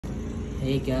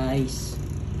Hey guys,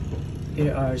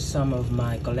 here are some of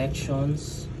my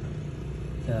collections.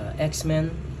 The X-Men.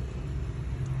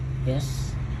 Yes,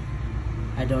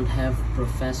 I don't have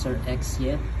Professor X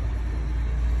yet.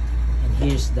 And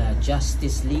here's the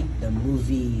Justice League, the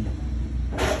movie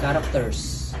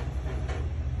characters.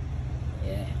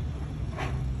 Yeah.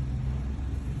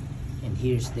 And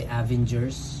here's the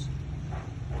Avengers.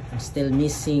 I'm still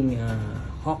missing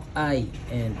Hawkeye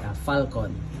and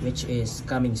Falcon, which is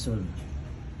coming soon.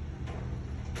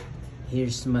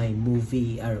 Here's my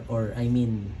movie, or I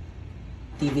mean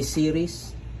TV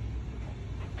series,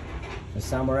 the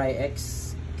Samurai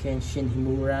X, Kenshin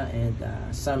Himura, and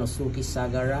Sanosuke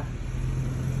Sagara.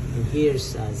 And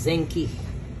here's Zenki,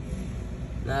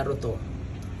 Naruto.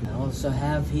 I also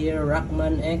have here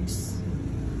Rockman X.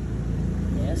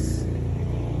 Yes.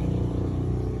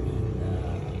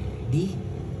 And, D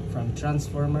from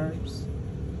Transformers,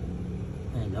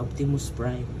 and Optimus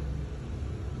Prime.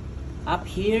 Up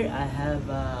here I have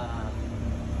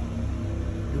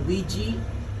Luigi,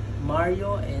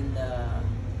 Mario, and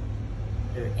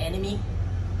their enemy.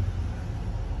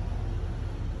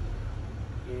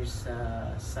 Here's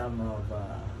some of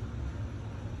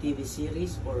TV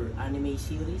series or anime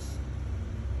series.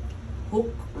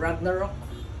 Hook, Ragnarok,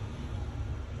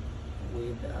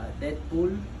 with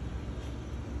Deadpool,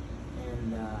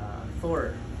 and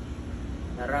Thor,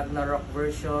 the Ragnarok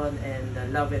version,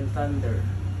 and Love and Thunder.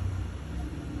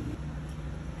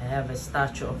 I have a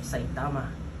statue of Saitama,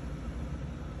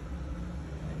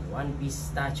 and One Piece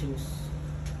statues,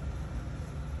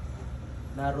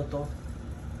 Naruto,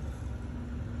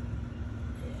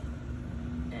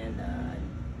 and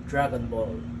Dragon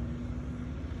Ball.